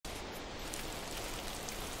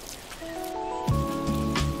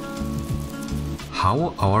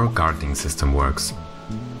how our gardening system works.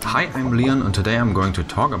 Hi, I'm Leon and today I'm going to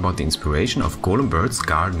talk about the inspiration of Golembert's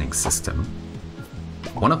gardening system.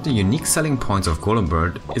 One of the unique selling points of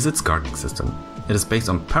Golembert is its gardening system. It is based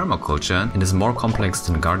on permaculture and is more complex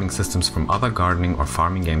than gardening systems from other gardening or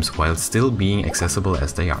farming games while still being accessible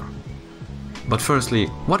as they are. But firstly,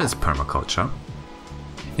 what is permaculture?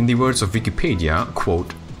 In the words of Wikipedia,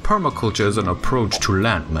 quote, "Permaculture is an approach to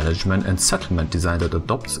land management and settlement design that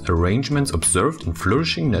adopts arrangements observed in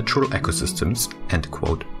flourishing natural ecosystems." End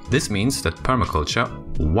quote. This means that permaculture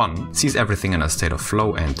 1. sees everything in a state of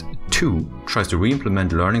flow and 2. tries to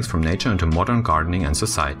re-implement learnings from nature into modern gardening and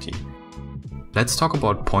society. Let's talk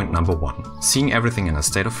about point number 1, seeing everything in a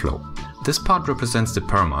state of flow. This part represents the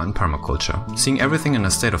perma in permaculture. Seeing everything in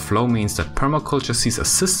a state of flow means that permaculture sees a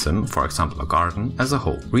system, for example a garden, as a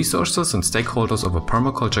whole. Resources and stakeholders of a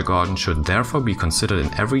permaculture garden should therefore be considered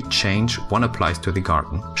in every change one applies to the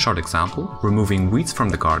garden. Short example, removing weeds from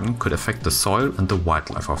the garden could affect the soil and the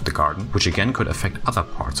wildlife of the garden, which again could affect other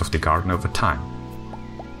parts of the garden over time.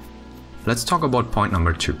 Let's talk about point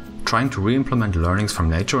number 2. Trying to re-implement learnings from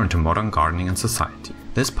nature into modern gardening and society.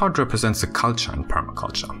 This part represents the culture in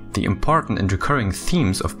permaculture. The important and recurring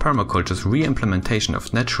themes of permaculture's re-implementation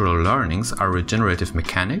of natural learnings are regenerative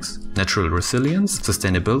mechanics, natural resilience,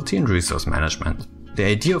 sustainability and resource management. The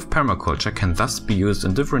idea of permaculture can thus be used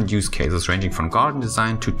in different use cases ranging from garden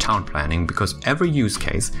design to town planning because every use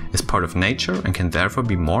case is part of nature and can therefore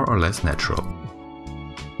be more or less natural.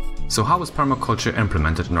 So how is permaculture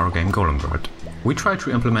implemented in our game Golembert? We try to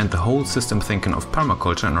implement the whole system thinking of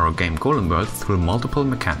permaculture in our game Golembert through multiple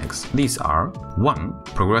mechanics. These are 1.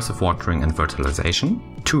 Progressive watering and fertilization,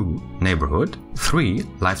 2. Neighborhood, 3.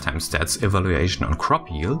 Lifetime stats evaluation on crop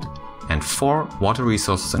yield, and 4. Water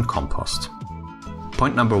resources and compost.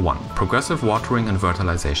 Point number 1. Progressive watering and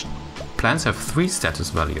fertilization. Plants have 3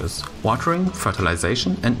 status values: watering,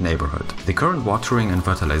 fertilization and neighborhood. The current watering and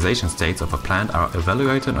fertilization states of a plant are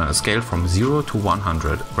evaluated on a scale from 0 to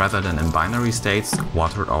 100 rather than in binary states,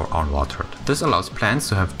 watered or unwatered. This allows plants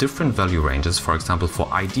to have different value ranges, for example for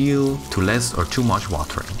ideal, to less or too much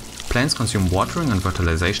watering. Plants consume watering and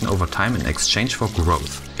fertilization over time in exchange for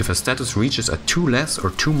growth. If a status reaches a too less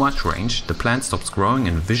or too much range, the plant stops growing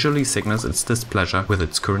and visually signals its displeasure with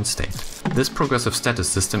its current state. This progressive status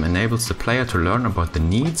system enables the player to learn about the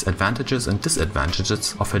needs, advantages and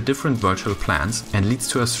disadvantages of her different virtual plants and leads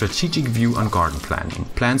to a strategic view on garden planning.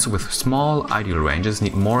 Plants with small ideal ranges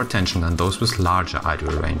need more attention than those with larger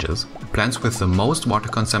ideal ranges. Plants with the most water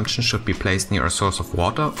consumption should be placed near a source of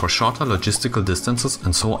water for shorter logistical distances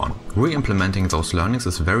and so on. Re-implementing those learnings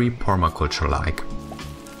is very permaculture-like.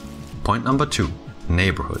 Point number 2.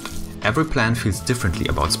 Neighborhood. Every plant feels differently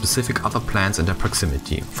about specific other plants in their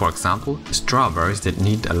proximity. For example, strawberries that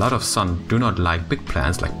need a lot of sun do not like big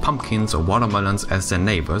plants like pumpkins or watermelons as their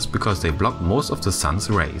neighbors because they block most of the sun's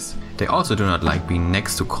rays. They also do not like being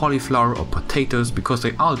next to cauliflower or potatoes because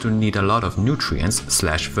they all do need a lot of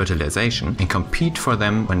nutrients/fertilization and compete for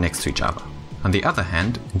them when next to each other. On the other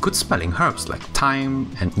hand, good-smelling herbs like thyme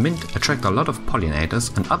and mint attract a lot of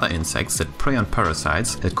pollinators and other insects that prey on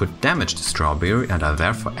parasites that could damage the strawberry and are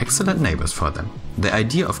therefore excellent neighbors for them. The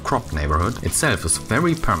idea of crop neighborhood itself is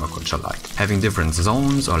very permaculture-like. Having different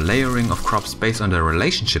zones or layering of crops based on their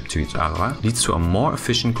relationship to each other leads to a more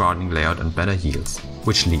efficient gardening layout and better yields.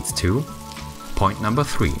 Which leads to point number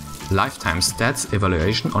 3. Lifetime stats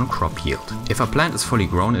evaluation on crop yield. If a plant is fully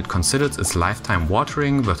grown, it considers its lifetime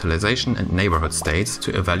watering, fertilization and neighborhood states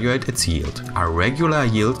to evaluate its yield. A regular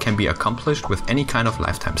yield can be accomplished with any kind of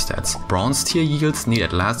lifetime stats. Bronze tier yields need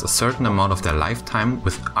at last a certain amount of their lifetime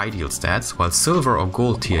with ideal stats, while silver or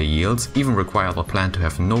gold tier yields even require the plant to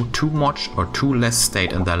have no too much or too less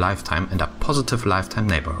state in their lifetime and a positive lifetime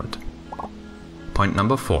neighborhood. Point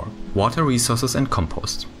number 4. Water resources and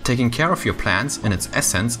compost. Taking care of your plants in its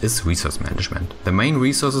essence is resource management. The main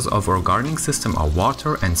resources of our gardening system are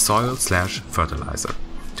water and soil/fertilizer.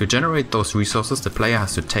 To generate those resources, the player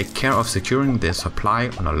has to take care of securing their supply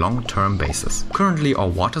on a long-term basis. Currently, our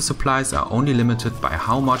water supplies are only limited by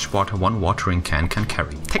how much water one watering can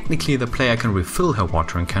carry. Technically, the player can refill her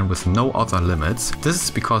watering can with no other limits. This is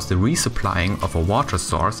because the resupplying of a water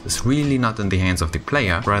source is really not in the hands of the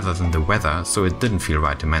player rather than the weather, so it didn't feel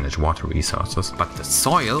right to manage water resources. But the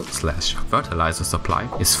soil/fertilizer supply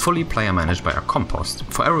is fully player managed by a compost.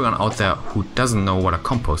 For everyone out there who doesn't know what a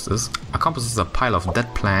compost is a pile of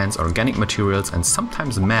dead plants plants, organic materials and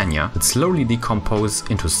sometimes manure that slowly decompose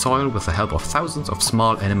into soil with the help of thousands of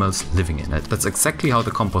small animals living in it. That's exactly how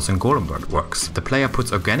the compost in Golembert works. The player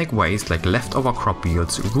puts organic waste like leftover crop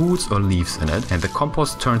yields, roots or leaves in it, and the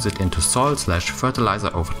compost turns it into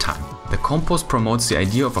soil/fertilizer over time. The compost promotes the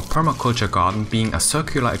idea of a permaculture garden being a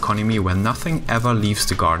circular economy where nothing ever leaves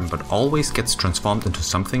the garden but always gets transformed into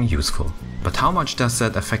something useful. But how much does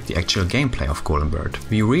that affect the actual gameplay of Golembert?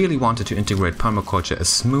 We really wanted to integrate permaculture as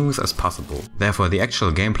smooth as possible. Therefore, the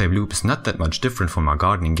actual gameplay loop is not that much different from a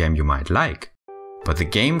gardening game you might like. But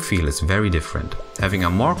the game feel is very different. Having a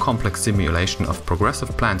more complex simulation of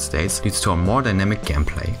progressive plant states leads to a more dynamic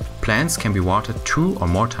gameplay. Plants can be watered 2 or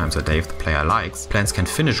more times a day if the player likes. Plants can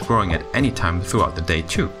finish growing at any time throughout the day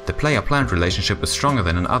too. The player-plant relationship is stronger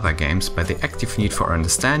than in other games by the active need for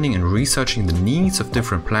understanding and researching the needs of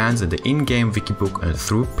different plants in the in-game wikibook and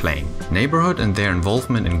through playing. Neighbourhood and their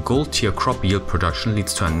involvement in gold tier crop yield production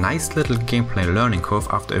leads to a nice little gameplay learning curve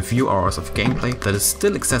after a few hours of gameplay that is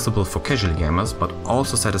still accessible for casual gamers but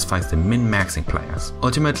also satisfies the min-maxing players.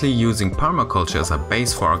 Ultimately, using permaculture as a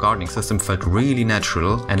base for our gardening system felt really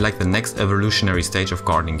natural and like the next evolutionary stage of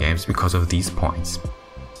gardening games because of these points.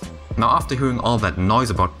 Now, after hearing all that noise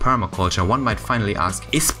about permaculture, one might finally ask,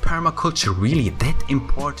 is permaculture really that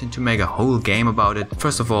important to make a whole game about it?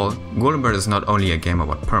 First of all, Golembert is not only a game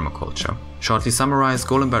about permaculture. Shortly summarized,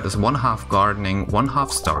 Golembert is 1/2 gardening,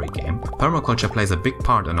 1/2 story game. Permaculture plays a big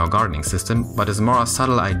part in our gardening system, but is more a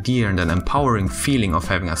subtle idea and an empowering feeling of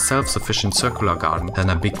having a self-sufficient circular garden than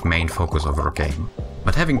a big main focus of our game.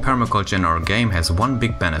 But having permaculture in our game has one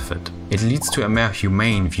big benefit. It leads to a more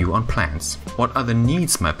humane view on plants. What other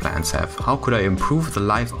needs my plants have? How could I improve the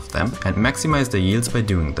life of them and maximize their yields by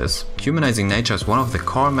doing this? Humanizing nature is one of the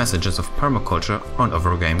core messages of permaculture and of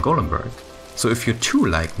our game Golembert. So if you too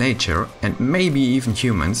like nature, and maybe even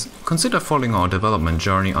humans, consider following our development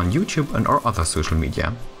journey on YouTube and our other social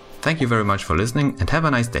media. Thank you very much for listening and have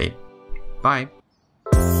a nice day. Bye!